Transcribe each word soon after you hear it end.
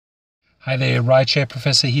Hi there, Rideshare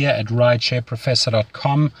Professor here at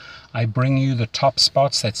rideshareprofessor.com. I bring you the top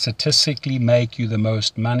spots that statistically make you the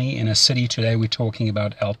most money in a city. Today we're talking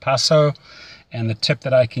about El Paso, and the tip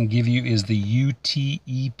that I can give you is the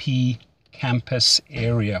UTEP Campus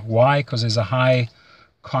area. Why? Because there's a high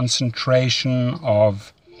concentration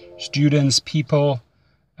of students, people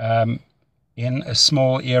in a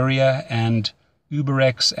small area, and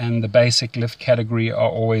UberX and the basic Lyft category are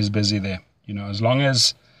always busy there. You know, as long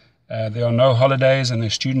as there are no holidays and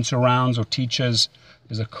there's students around or teachers,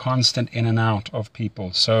 there's a constant in and out of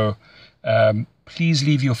people. So please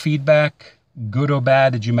leave your feedback, good or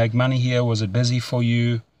bad. Did you make money here? Was it busy for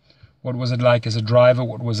you? What was it like as a driver?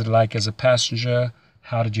 What was it like as a passenger?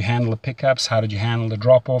 How did you handle the pickups? How did you handle the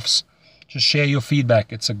drop-offs? Just share your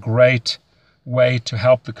feedback. It's a great way to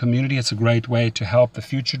help the community. It's a great way to help the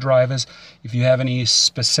future drivers. If you have any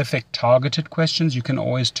specific targeted questions, you can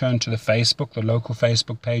always turn to the local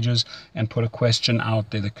Facebook pages, and put a question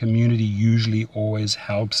out there. The community usually always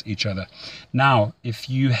helps each other. Now, if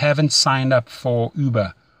you haven't signed up for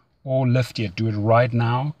Uber or Lyft yet, do it right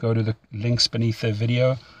now. Go to the links beneath the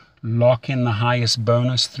video, lock in the highest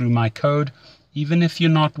bonus through my code. Even if you're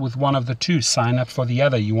not with one of the two, sign up for the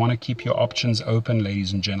other. You want to keep your options open,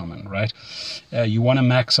 ladies and gentlemen, right? You want to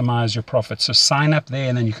maximize your profits. So sign up there,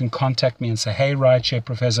 and then you can contact me and say, hey, Rideshare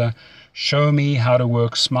Professor, show me how to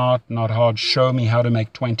work smart, not hard. Show me how to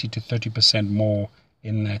make 20 to 30% more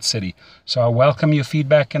in that city. So I welcome your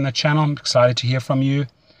feedback in the channel. I'm excited to hear from you.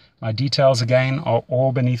 My details, again, are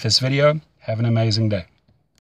all beneath this video. Have an amazing day.